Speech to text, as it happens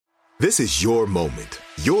This is your moment,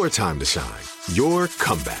 your time to shine, your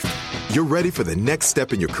comeback. You're ready for the next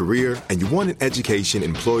step in your career, and you want an education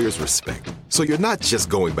employers respect. So you're not just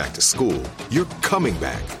going back to school, you're coming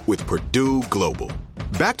back with Purdue Global.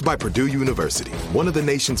 Backed by Purdue University, one of the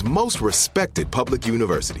nation's most respected public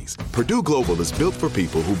universities, Purdue Global is built for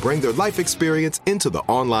people who bring their life experience into the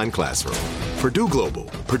online classroom. Purdue Global,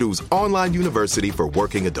 Purdue's online university for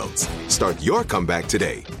working adults. Start your comeback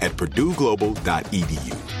today at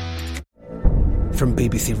purdueglobal.edu. From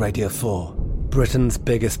BBC Radio 4, Britain's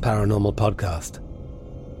biggest paranormal podcast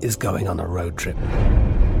is going on a road trip.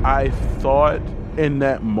 I thought in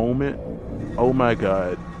that moment, oh my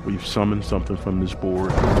God, we've summoned something from this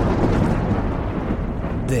board.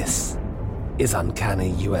 This is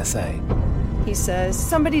Uncanny USA. He says,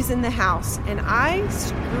 somebody's in the house, and I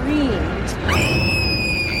screamed.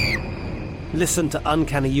 Listen to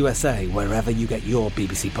Uncanny USA wherever you get your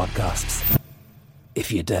BBC podcasts,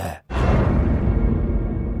 if you dare.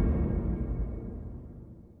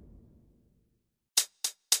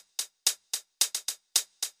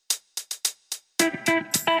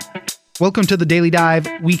 Welcome to the Daily Dive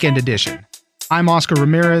Weekend Edition. I'm Oscar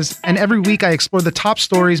Ramirez, and every week I explore the top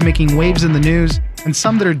stories making waves in the news and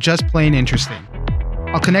some that are just plain interesting.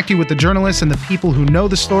 I'll connect you with the journalists and the people who know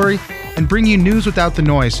the story and bring you news without the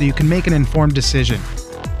noise so you can make an informed decision.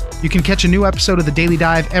 You can catch a new episode of the Daily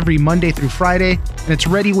Dive every Monday through Friday, and it's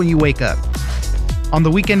ready when you wake up. On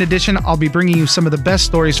the Weekend Edition, I'll be bringing you some of the best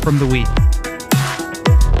stories from the week.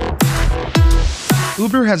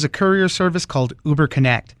 Uber has a courier service called Uber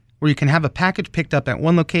Connect, where you can have a package picked up at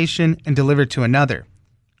one location and delivered to another.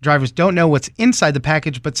 Drivers don't know what's inside the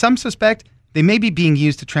package, but some suspect they may be being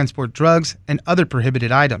used to transport drugs and other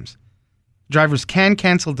prohibited items. Drivers can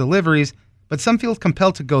cancel deliveries, but some feel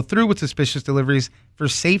compelled to go through with suspicious deliveries for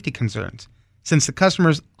safety concerns, since the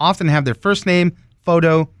customers often have their first name,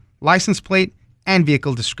 photo, license plate, and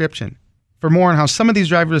vehicle description. For more on how some of these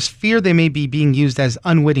drivers fear they may be being used as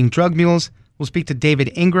unwitting drug mules, we'll speak to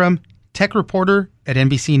David Ingram, tech reporter at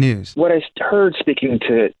NBC News. What I heard speaking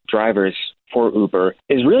to drivers for Uber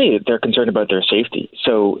is really they're concerned about their safety.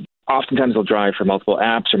 So oftentimes they'll drive for multiple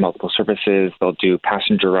apps or multiple services. They'll do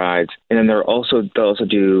passenger rides. And then they'll also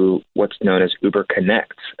do what's known as Uber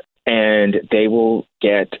Connect. And they will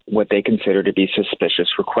get what they consider to be suspicious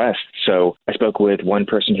requests. So I spoke with one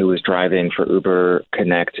person who was driving for Uber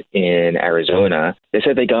Connect in Arizona. They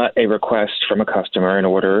said they got a request from a customer in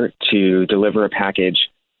order to deliver a package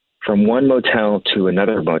from one motel to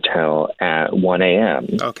another motel at 1 a.m.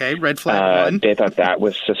 Okay, red flag one. They thought that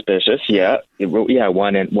was suspicious. Yeah,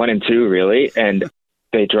 one and two, really. And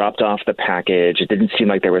they dropped off the package. It didn't seem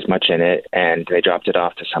like there was much in it. And they dropped it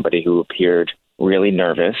off to somebody who appeared really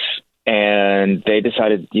nervous. And they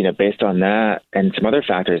decided, based on that and some other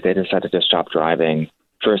factors, they decided to stop driving,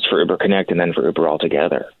 first for Uber Connect and then for Uber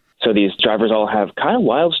altogether. So these drivers all have kind of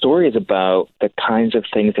wild stories about the kinds of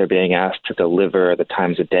things they're being asked to deliver, the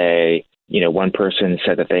times of day. One person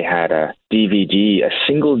said that they had a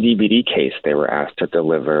single DVD case they were asked to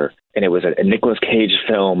deliver, and it was a Nicolas Cage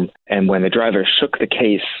film. And when the driver shook the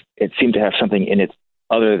case, it seemed to have something in it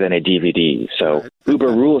other than a DVD. So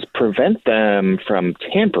Uber rules prevent them from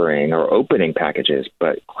tampering or opening packages,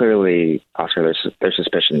 but clearly, Oscar, their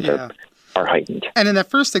suspicions are heightened. And in that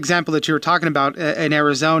first example that you were talking about in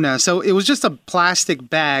Arizona, so it was just a plastic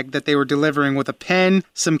bag that they were delivering with a pen,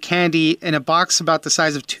 some candy, and a box about the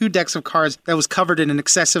size of 2 decks of cards that was covered in an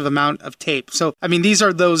excessive amount of tape. So, these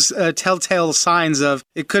are those telltale signs of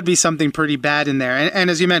it could be something pretty bad in there. And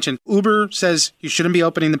as you mentioned, Uber says you shouldn't be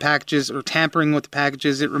opening the packages or tampering with the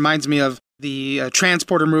packages. It reminds me of the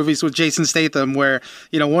Transporter movies with Jason Statham where,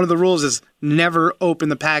 one of the rules is never open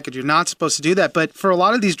the package. You're not supposed to do that. But for a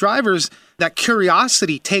lot of these drivers, that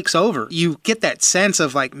curiosity takes over. You get that sense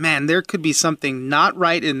of like, man, there could be something not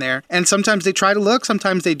right in there. And sometimes they try to look,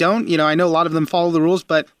 sometimes they don't. I know a lot of them follow the rules,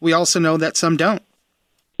 but we also know that some don't.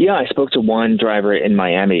 Yeah, I spoke to one driver in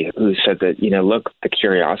Miami who said that, look, the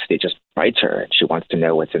curiosity just bites her and she wants to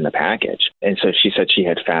know what's in the package. And so she said she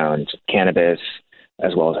had found cannabis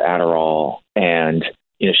as well as Adderall. And,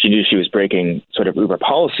 she knew she was breaking sort of Uber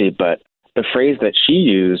policy, but the phrase that she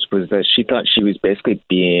used was that she thought she was basically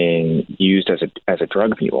being used as a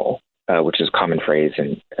drug mule, which is a common phrase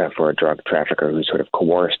for a drug trafficker who's sort of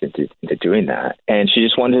coerced into doing that. And she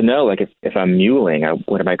just wanted to know, like, if I'm muling,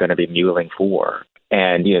 what am I going to be muling for?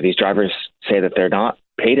 And, these drivers say that they're not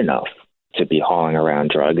paid enough to be hauling around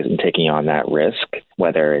drugs and taking on that risk,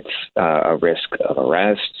 whether it's a risk of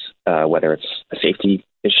arrest, whether it's a safety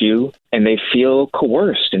issue. And they feel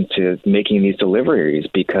coerced into making these deliveries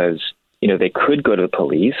because, they could go to the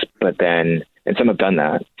police, but then, and some have done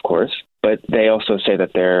that, of course, But they also say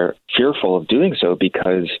that they're fearful of doing so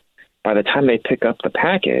because by the time they pick up the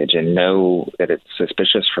package and know that it's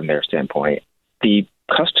suspicious from their standpoint, the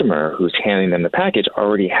customer who's handing them the package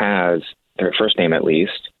already has their first name at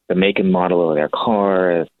least, the make and model of their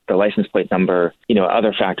car, the license plate number,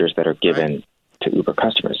 other factors that are given to Uber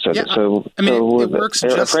customers. They're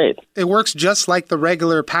afraid. It works just like the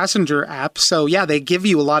regular passenger app. So they give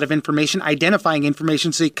you a lot of information, identifying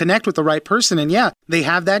information, so you connect with the right person. And they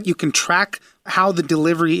have that. You can track how the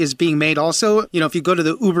delivery is being made. Also, if you go to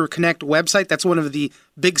the Uber Connect website, that's one of the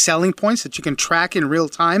big selling points, that you can track in real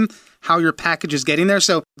time how your package is getting there.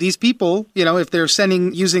 So these people, if they're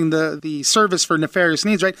using the service for nefarious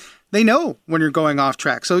needs, right, they know when you're going off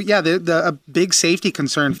track. So a big safety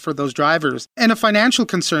concern for those drivers, and a financial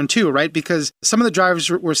concern too, right? Because some of the drivers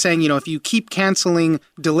were saying, if you keep canceling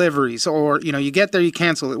deliveries, or, you get there, you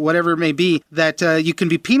cancel it, whatever it may be, that you can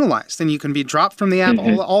be penalized and you can be dropped from the app,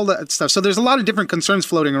 all that stuff. So there's a lot of different concerns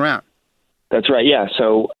floating around. That's right. Yeah.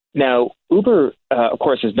 So now Uber, of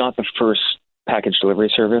course, is not the first package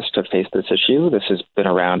delivery service to face this issue. This has been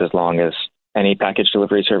around as long as any package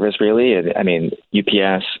delivery service, really. I mean,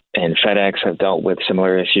 UPS and FedEx have dealt with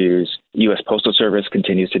similar issues. U.S. Postal Service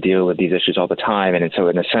continues to deal with these issues all the time. And so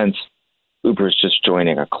in a sense, Uber is just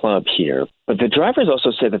joining a club here. But the drivers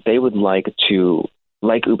also say that they would like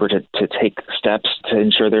Uber to take steps to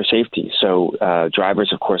ensure their safety. So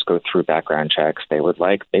drivers, of course, go through background checks. They would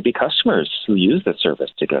like maybe customers who use the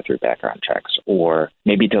service to go through background checks, or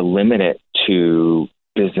maybe to limit it to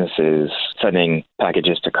businesses sending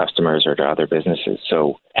packages to customers or to other businesses.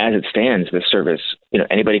 So as it stands, this service,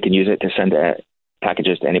 anybody can use it to send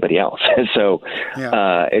packages to anybody else. So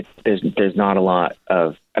there's not a lot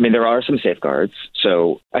of, there are some safeguards.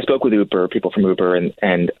 So I spoke with people from Uber,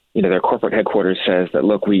 and their corporate headquarters says that,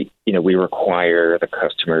 look, we require the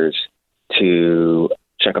customers to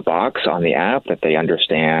check a box on the app that they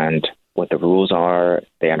understand what the rules are.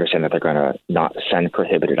 They understand that they're going to not send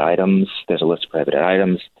prohibited items. There's a list of prohibited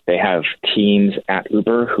items. They have teams at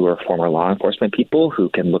Uber who are former law enforcement people who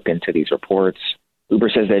can look into these reports. Uber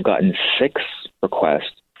says they've gotten 6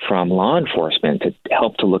 requests from law enforcement to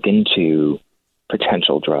help to look into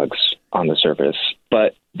potential drugs on the service.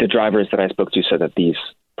 But the drivers that I spoke to said that these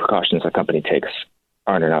precautions the company takes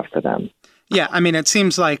aren't enough for them. Yeah, it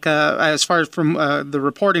seems like as far as from the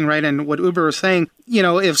reporting, right, and what Uber is saying,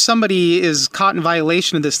 if somebody is caught in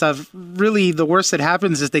violation of this stuff, really the worst that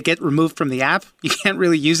happens is they get removed from the app. You can't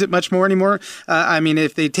really use it much more anymore.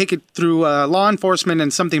 If they take it through law enforcement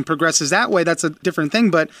and something progresses that way, that's a different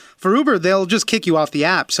thing. But for Uber, they'll just kick you off the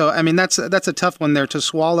app. So, that's a tough one there to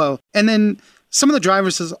swallow. And then some of the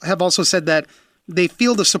drivers have also said that they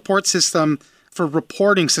feel the support system for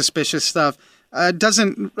reporting suspicious stuff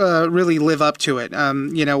doesn't really live up to it.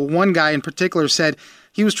 One guy in particular said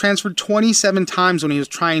he was transferred 27 times when he was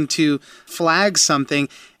trying to flag something,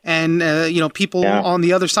 and people on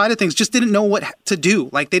the other side of things just didn't know what to do.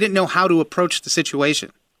 Like, they didn't know how to approach the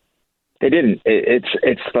situation. They didn't.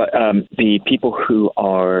 It's the people who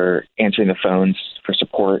are answering the phones for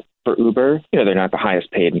support for Uber. They're not the highest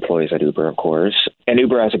paid employees at Uber, of course, and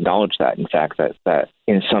Uber has acknowledged that. In fact, that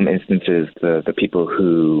in some instances, the people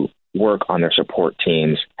who work on their support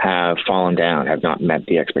teams have fallen down, have not met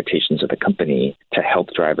the expectations of the company to help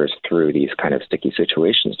drivers through these kind of sticky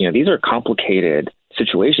situations. These are complicated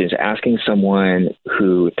situations. Asking someone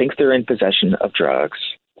who thinks they're in possession of drugs,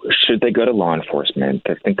 should they go to law enforcement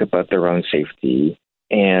to think about their own safety?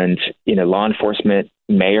 And, law enforcement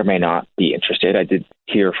may or may not be interested. I did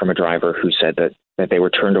hear from a driver who said that they were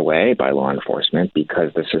turned away by law enforcement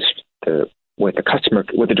because this is what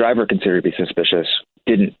the driver considered to be suspicious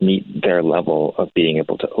didn't meet their level of being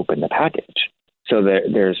able to open the package. So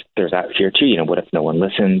there's that fear too. What if no one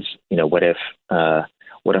listens? What if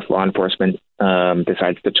law enforcement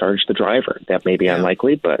decides to charge the driver? That may be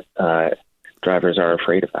unlikely, but drivers are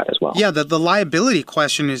afraid of that as well. Yeah, the liability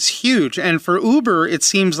question is huge. And for Uber, it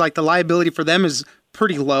seems like the liability for them is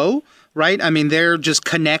pretty low, right? They're just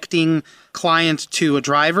connecting clients to a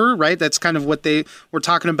driver, right? That's kind of what they were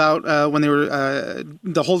talking about when they were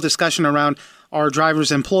the whole discussion around, are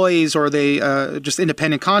drivers employees or are they just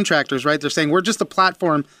independent contractors, right? They're saying we're just a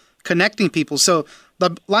platform connecting people. So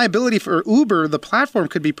the liability for Uber, the platform,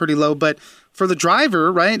 could be pretty low, but for the driver,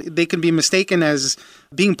 right, they can be mistaken as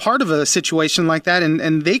being part of a situation like that,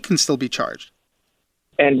 and they can still be charged.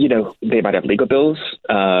 And, they might have legal bills.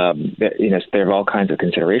 There are all kinds of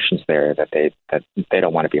considerations there that they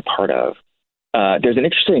don't want to be a part of. There's an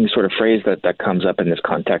interesting sort of phrase that comes up in this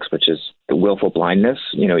context, which is the willful blindness.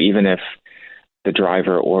 Even if the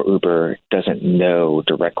driver or Uber doesn't know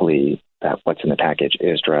directly that what's in the package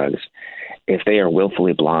is drugs, if they are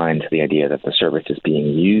willfully blind to the idea that the service is being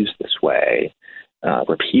used this way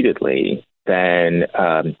repeatedly, then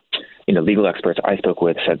legal experts I spoke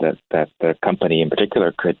with said that the company in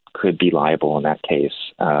particular could be liable in that case.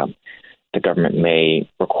 The government may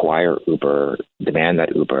require Uber, demand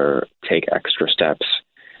that Uber take extra steps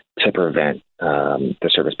to prevent the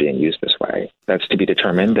service being used this way. That's to be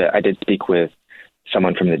determined. I did speak with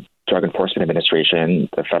someone from the Drug Enforcement Administration,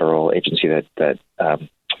 the federal agency that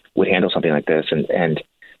would handle something like this, and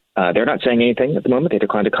they're not saying anything at the moment. They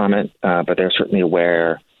declined to comment, but they're certainly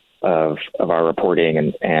aware of our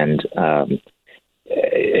reporting, and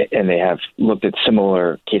they have looked at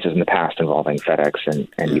similar cases in the past involving FedEx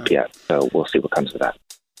and UPS. So we'll see what comes of that.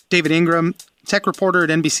 David Ingram, tech reporter at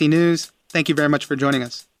NBC News, thank you very much for joining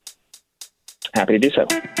us. Happy to do so.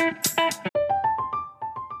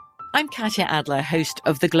 I'm Katya Adler, host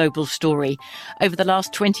of The Global Story. Over the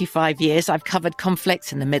last 25 years, I've covered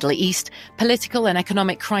conflicts in the Middle East, political and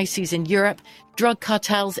economic crises in Europe, drug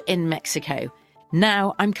cartels in Mexico.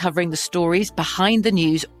 Now I'm covering the stories behind the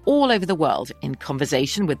news all over the world in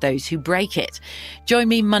conversation with those who break it. Join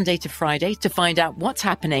me Monday to Friday to find out what's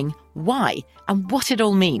happening, why, and what it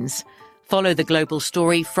all means. Follow The Global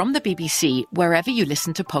Story from the BBC wherever you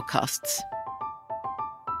listen to podcasts.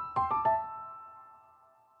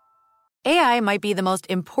 AI might be the most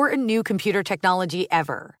important new computer technology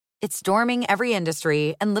ever. It's storming every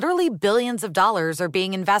industry, and literally billions of dollars are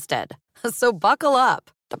being invested. So buckle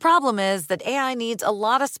up. The problem is that AI needs a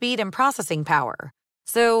lot of speed and processing power.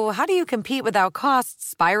 So how do you compete without costs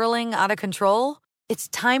spiraling out of control? It's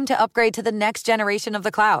time to upgrade to the next generation of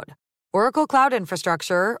the cloud. Oracle Cloud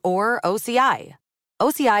Infrastructure, or OCI.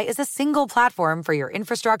 OCI is a single platform for your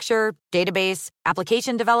infrastructure, database,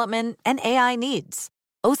 application development, and AI needs.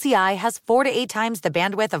 OCI has 4 to 8 times the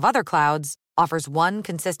bandwidth of other clouds, offers one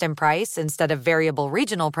consistent price instead of variable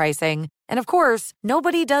regional pricing, and of course,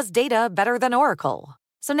 nobody does data better than Oracle.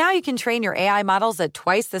 So now you can train your AI models at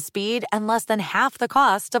twice the speed and less than half the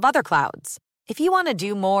cost of other clouds. If you want to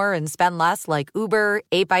do more and spend less like Uber,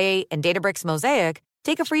 8x8, and Databricks Mosaic,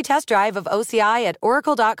 take a free test drive of OCI at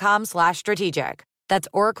oracle.com/strategic. That's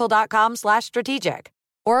oracle.com/strategic.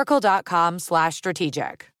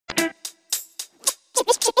 Oracle.com/strategic.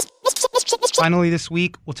 Finally this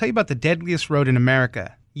week, we'll tell you about the deadliest road in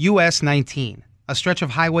America, US 19, a stretch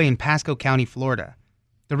of highway in Pasco County, Florida.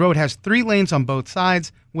 The road has 3 lanes on both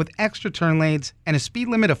sides with extra turn lanes and a speed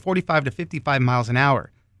limit of 45 to 55 miles an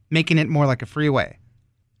hour, making it more like a freeway.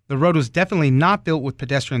 The road was definitely not built with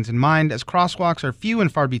pedestrians in mind, as crosswalks are few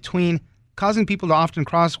and far between, causing people to often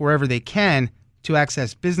cross wherever they can to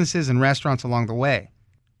access businesses and restaurants along the way.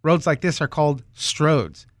 Roads like this are called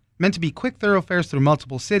stroads, meant to be quick thoroughfares through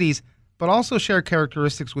multiple cities, but also share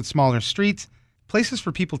characteristics with smaller streets, places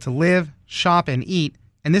for people to live, shop, and eat,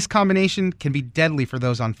 and this combination can be deadly for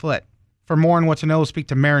those on foot. For more on what to know, we'll speak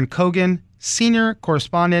to Maren Kogan, senior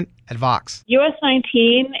correspondent at Vox. US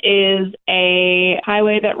 19 is a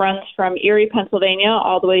highway that runs from Erie, Pennsylvania,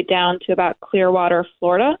 all the way down to about Clearwater,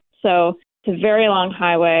 Florida. So it's a very long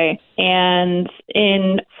highway. And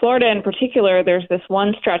in Florida in particular, there's this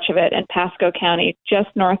one stretch of it in Pasco County, just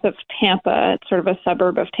north of Tampa. It's sort of a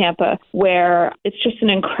suburb of Tampa, where it's just an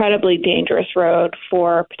incredibly dangerous road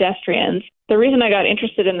for pedestrians. The reason I got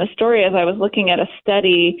interested in the story is I was looking at a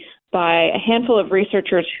study by a handful of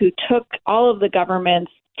researchers who took all of the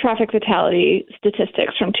government's traffic fatality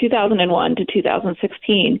statistics from 2001 to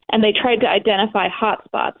 2016, and they tried to identify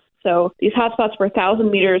hotspots. So these hotspots were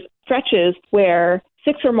 1,000 meters stretches where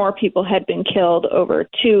 6 or more people had been killed over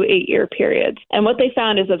 2 8-year periods. And what they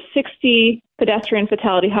found is of 60 pedestrian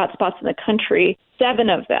fatality hotspots in the country, 7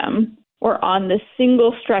 of them were on this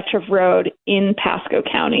single stretch of road in Pasco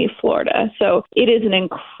County, Florida. So it is an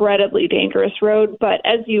incredibly dangerous road. But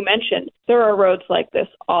as you mentioned, there are roads like this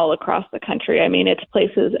all across the country. I mean, it's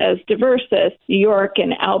places as diverse as New York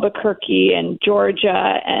and Albuquerque and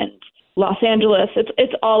Georgia and Los Angeles.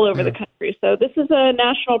 It's all over the country. So this is a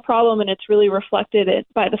national problem, and it's really reflected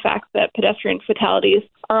by the fact that pedestrian fatalities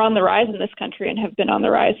are on the rise in this country and have been on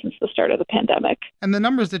the rise since the start of the pandemic. And the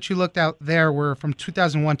numbers that you looked at there were from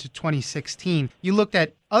 2001 to 2016. You looked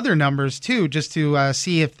at other numbers, too, just to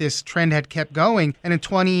see if this trend had kept going. And in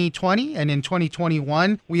 2020 and in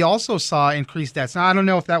 2021, we also saw increased deaths. Now, I don't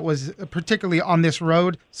know if that was particularly on this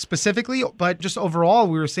road specifically, but just overall,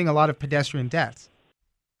 we were seeing a lot of pedestrian deaths.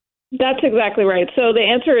 That's exactly right. So the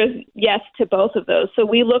answer is yes to both of those. So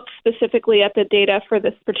we looked specifically at the data for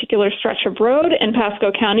this particular stretch of road in Pasco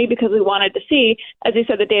County because we wanted to see, as you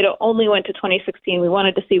said, the data only went to 2016. We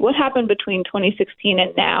wanted to see what happened between 2016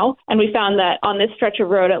 and now. And we found that on this stretch of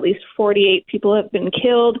road, at least 48 people have been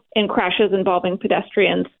killed in crashes involving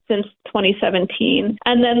pedestrians since 2017.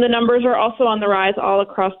 And then the numbers are also on the rise all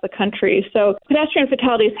across the country. So pedestrian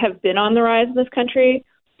fatalities have been on the rise in this country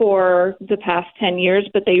for the past 10 years,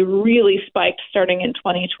 but they really spiked starting in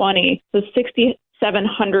 2020. So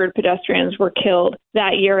 6,700 pedestrians were killed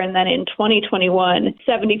that year. And then in 2021,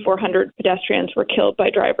 7,400 pedestrians were killed by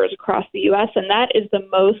drivers across the U.S. And that is the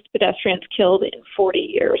most pedestrians killed in 40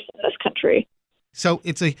 years in this country. So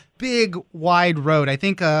it's a big, wide road. I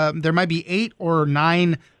think there might be 8 or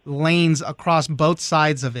 9 lanes across both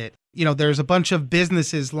sides of it. You know, there's a bunch of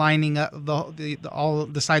businesses lining up all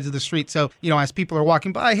the sides of the street. So, you know, as people are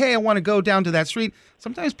walking by, hey, I want to go down to that street.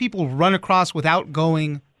 Sometimes people run across without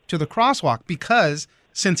going to the crosswalk because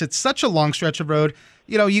since it's such a long stretch of road,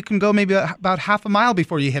 you know, you can go maybe about half a mile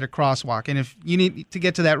before you hit a crosswalk. And if you need to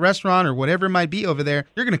get to that restaurant or whatever it might be over there,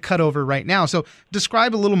 you're going to cut over right now. So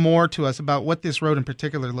describe a little more to us about what this road in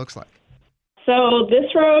particular looks like. So this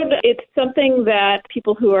road, it's something that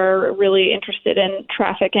people who are really interested in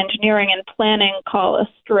traffic engineering and planning call a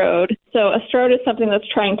strode. So a strode is something that's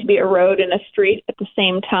trying to be a road and a street at the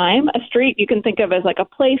same time. A street you can think of as like a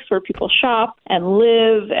place where people shop and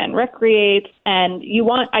live and recreate. And you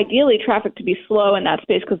want, ideally, traffic to be slow in that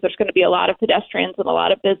space because there's going to be a lot of pedestrians and a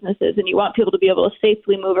lot of businesses. And you want people to be able to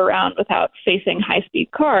safely move around without facing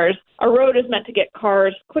high-speed cars. A road is meant to get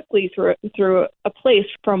cars quickly through a place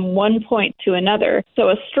from one point to another. So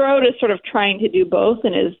a strode is sort of trying to do both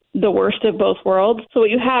and is the worst of both worlds. So what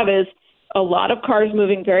you have is a lot of cars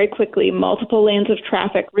moving very quickly, multiple lanes of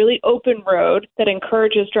traffic, really open road that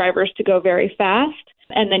encourages drivers to go very fast.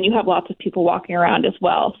 And then you have lots of people walking around as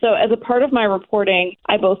well. So as a part of my reporting,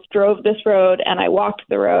 I both drove this road and I walked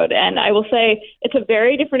the road. And I will say it's a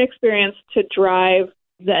very different experience to drive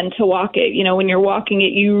than to walk it. You know, when you're walking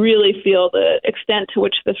it, you really feel the extent to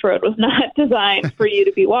which this road was not designed for you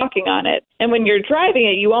to be walking on it. And when you're driving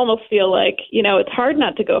it, you almost feel like, you know, it's hard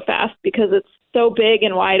not to go fast because it's so big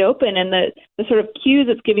and wide open. And the sort of cues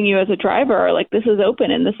it's giving you as a driver are like, this is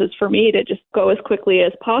open and this is for me to just go as quickly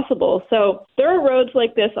as possible. So there are roads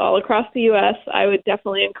like this all across the U.S. I would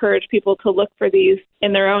definitely encourage people to look for these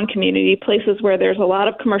in their own community, places where there's a lot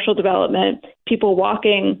of commercial development, people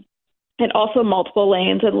walking, and also multiple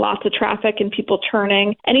lanes and lots of traffic and people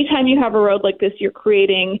turning. Anytime you have a road like this, you're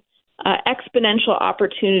creating exponential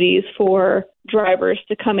opportunities for drivers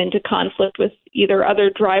to come into conflict with either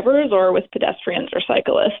other drivers or with pedestrians or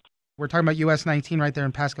cyclists. We're talking about US 19 right there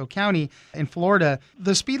in Pasco County in Florida.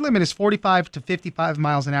 The speed limit is 45 to 55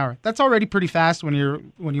 miles an hour. That's already pretty fast when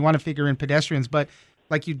you want to figure in pedestrians, but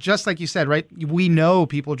like you said, right? We know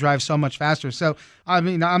people drive so much faster. So, I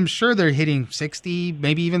mean, I'm sure they're hitting 60,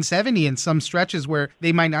 maybe even 70 in some stretches where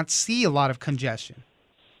they might not see a lot of congestion.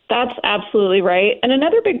 That's absolutely right. And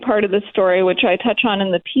another big part of this story, which I touch on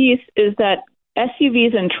in the piece, is that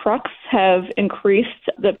SUVs and trucks have increased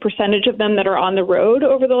the percentage of them that are on the road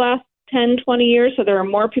over the last 10, 20 years. So there are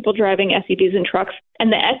more people driving SUVs and trucks.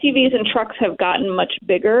 And the SUVs and trucks have gotten much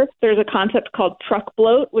bigger. There's a concept called truck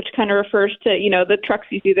bloat, which kind of refers to, you know, the trucks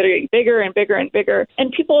you see that are getting bigger and bigger and bigger.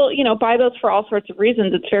 And people, you know, buy those for all sorts of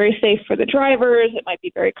reasons. It's very safe for the drivers. It might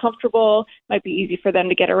be very comfortable. It might be easy for them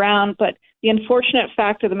to get around. But the unfortunate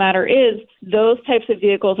fact of the matter is those types of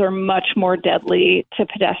vehicles are much more deadly to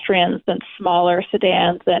pedestrians than smaller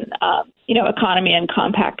sedans and, economy and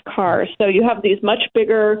compact cars. So you have these much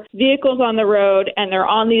bigger vehicles on the road, and they're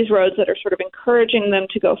on these roads that are sort of encouraging them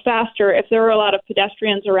to go faster. If there are a lot of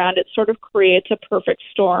pedestrians around, it sort of creates a perfect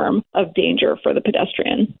storm of danger for the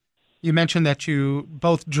pedestrian. You mentioned that you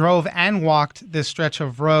both drove and walked this stretch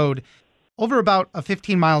of road. Over about a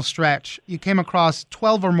 15-mile stretch, you came across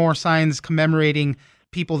 12 or more signs commemorating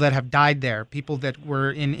people that have died there, people that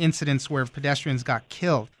were in incidents where pedestrians got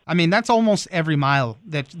killed. I mean, that's almost every mile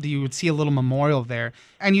that you would see a little memorial there.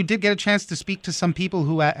 And you did get a chance to speak to some people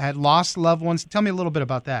who had lost loved ones. Tell me a little bit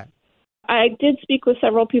about that. I did speak with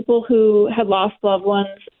several people who had lost loved ones.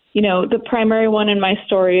 You know, the primary one in my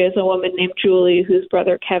story is a woman named Julie, whose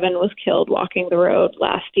brother Kevin was killed walking the road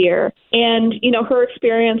last year. And, you know, her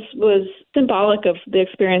experience was symbolic of the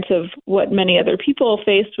experience of what many other people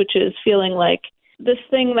faced, which is feeling like this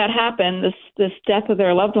thing that happened, this death of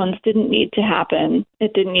their loved ones didn't need to happen.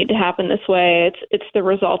 It didn't need to happen this way. It's the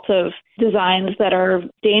result of designs that are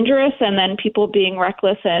dangerous and then people being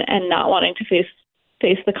reckless and not wanting to face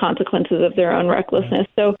the consequences of their own recklessness.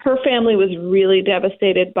 So her family was really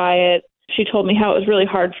devastated by it. She told me how it was really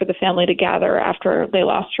hard for the family to gather after they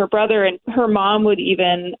lost her brother. And her mom would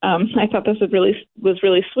even, I thought this was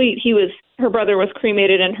really sweet. Her brother was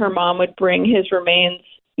cremated, and her mom would bring his remains,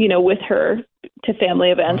 with her to family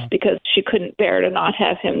events because she couldn't bear to not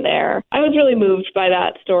have him there. I was really moved by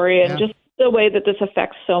that story and just the way that this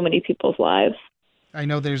affects so many people's lives. I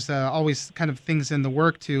know there's always kind of things in the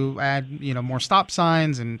work to add, more stop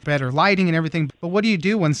signs and better lighting and everything. But what do you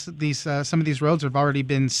do once some of these roads have already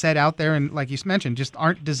been set out there and, like you mentioned, just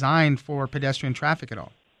aren't designed for pedestrian traffic at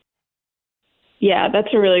all? Yeah, that's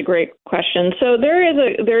a really great question. So there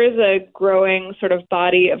is a growing sort of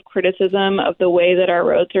body of criticism of the way that our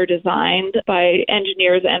roads are designed by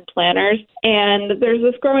engineers and planners. And there's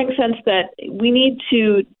this growing sense that we need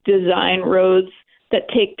to design roads that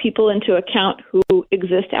take people into account who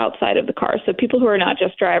exist outside of the car. So people who are not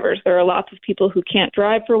just drivers. There are lots of people who can't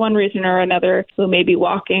drive for one reason or another, who may be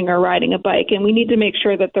walking or riding a bike. And we need to make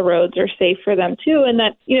sure that the roads are safe for them too. And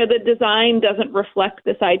that, the design doesn't reflect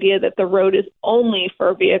this idea that the road is only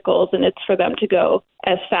for vehicles and it's for them to go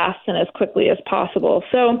as fast and as quickly as possible.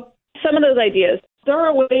 So some of those ideas, there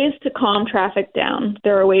are ways to calm traffic down.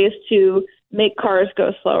 There are ways to make cars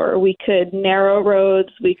go slower. We could narrow roads.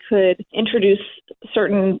 We could introduce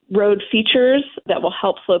certain road features that will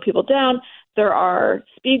help slow people down. There are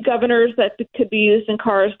speed governors that could be used in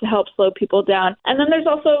cars to help slow people down. And then there's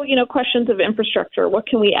also, questions of infrastructure. What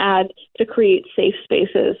can we add to create safe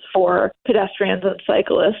spaces for pedestrians and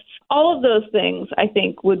cyclists? All of those things, I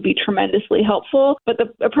think, would be tremendously helpful. But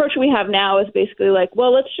the approach we have now is basically like,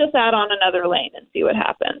 well, let's just add on another lane and see what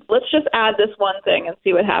happens. Let's just add this one thing and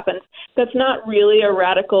see what happens. That's not really a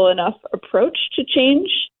radical enough approach to change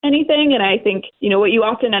anything. And I think, what you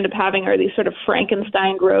often end up having are these sort of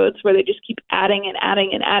Frankenstein roads where they just keep adding and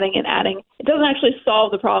adding and adding and adding. It doesn't actually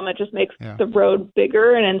solve the problem. It just makes the road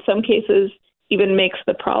bigger, and in some cases even makes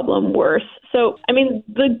the problem worse. So,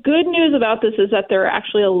 the good news about this is that there are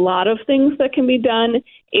actually a lot of things that can be done.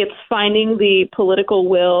 It's finding the political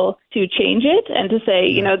will to change it and to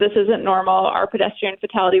say, this isn't normal. Our pedestrian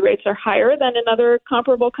fatality rates are higher than in other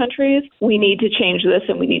comparable countries. We need to change this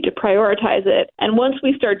and we need to prioritize it. And once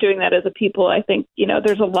we start doing that as a people, I think,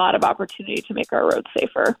 there's a lot of opportunity to make our roads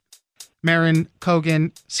safer. Maren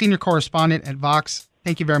Kogan, senior correspondent at Vox,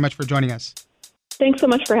 thank you very much for joining us. Thanks so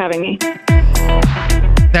much for having me.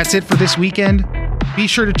 That's it for this weekend. Be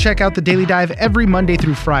sure to check out the Daily Dive every Monday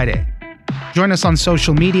through Friday. Join us on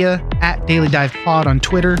social media at Daily Dive Pod on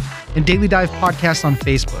Twitter and Daily Dive Podcast on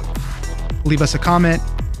Facebook. Leave us a comment,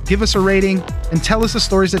 give us a rating, and tell us the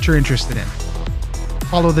stories that you're interested in.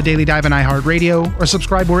 Follow the Daily Dive on iHeartRadio or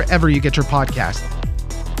subscribe wherever you get your podcast.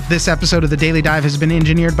 This episode of the Daily Dive has been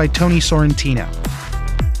engineered by Tony Sorrentino.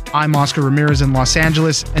 I'm Oscar Ramirez in Los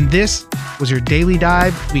Angeles, and this was your Daily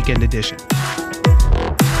Dive Weekend Edition.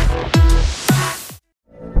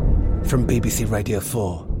 From BBC Radio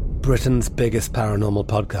 4, Britain's biggest paranormal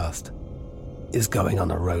podcast is going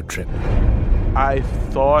on a road trip. I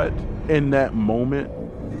thought in that moment,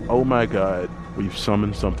 oh my God, we've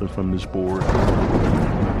summoned something from this board.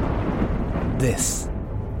 This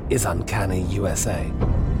is Uncanny USA.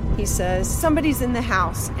 He says, somebody's in the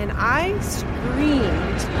house, and I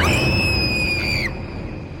screamed.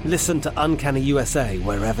 Listen to Uncanny USA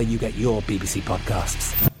wherever you get your BBC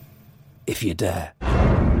podcasts, if you dare.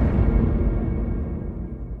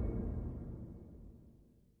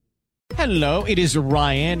 Hello, it is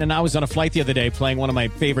Ryan, and I was on a flight the other day playing one of my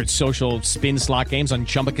favorite social spin slot games on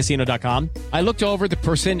ChumbaCasino.com. I looked over at the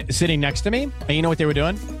person sitting next to me, and you know what they were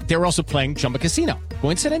doing? They were also playing Chumba Casino.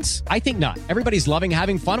 Coincidence? I think not. Everybody's loving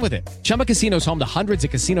having fun with it. Chumba Casino is home to hundreds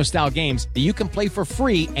of casino-style games that you can play for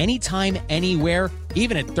free anytime, anywhere,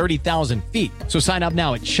 even at 30,000 feet. So sign up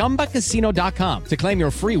now at ChumbaCasino.com to claim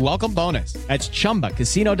your free welcome bonus. That's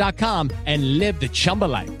ChumbaCasino.com and live the Chumba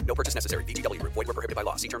life. No purchase necessary. VGW. Void where prohibited by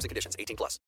law. See terms and conditions. 18+.